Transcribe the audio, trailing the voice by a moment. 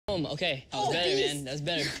Boom. Okay. That was better, man. That was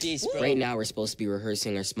better. Peace, bro. Right now, we're supposed to be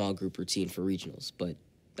rehearsing our small group routine for regionals, but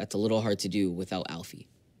that's a little hard to do without Alfie.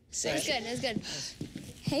 That's good. That's good.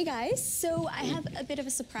 Hey guys, so I have a bit of a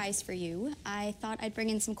surprise for you. I thought I'd bring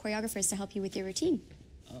in some choreographers to help you with your routine.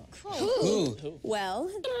 Oh. Cool. Who? Well,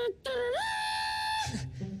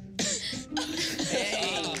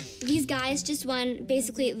 These guys just won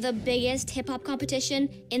basically the biggest hip-hop competition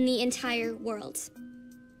in the entire world.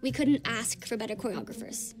 We couldn't ask for better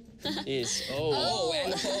choreographers. Jeez. Oh,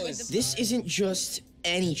 and the pose. This isn't just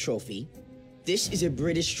any trophy. This is a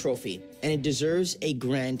British trophy, and it deserves a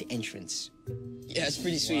grand entrance. Yeah, it's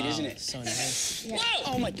pretty sweet, isn't it? So nice. yeah.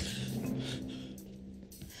 Oh my!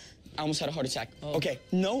 I almost had a heart attack. Okay,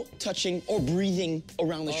 no touching or breathing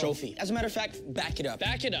around the trophy. As a matter of fact, back it up.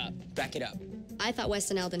 Back it up. Back it up. I thought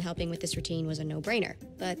West and Eldon helping with this routine was a no-brainer,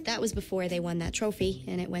 but that was before they won that trophy,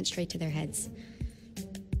 and it went straight to their heads.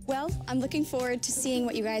 Well, I'm looking forward to seeing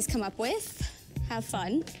what you guys come up with. Have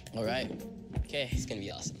fun. All right. Okay. It's gonna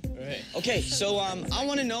be awesome. All right. Okay, so I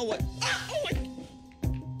want to know what. Oh my!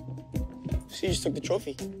 She just took the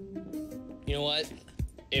trophy. You know what?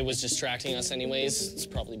 It was distracting us anyways. It's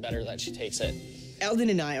probably better that she takes it. Eldon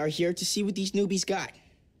and I are here to see what these newbies got.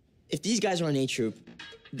 If these guys are on A Troop,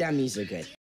 that means they're good.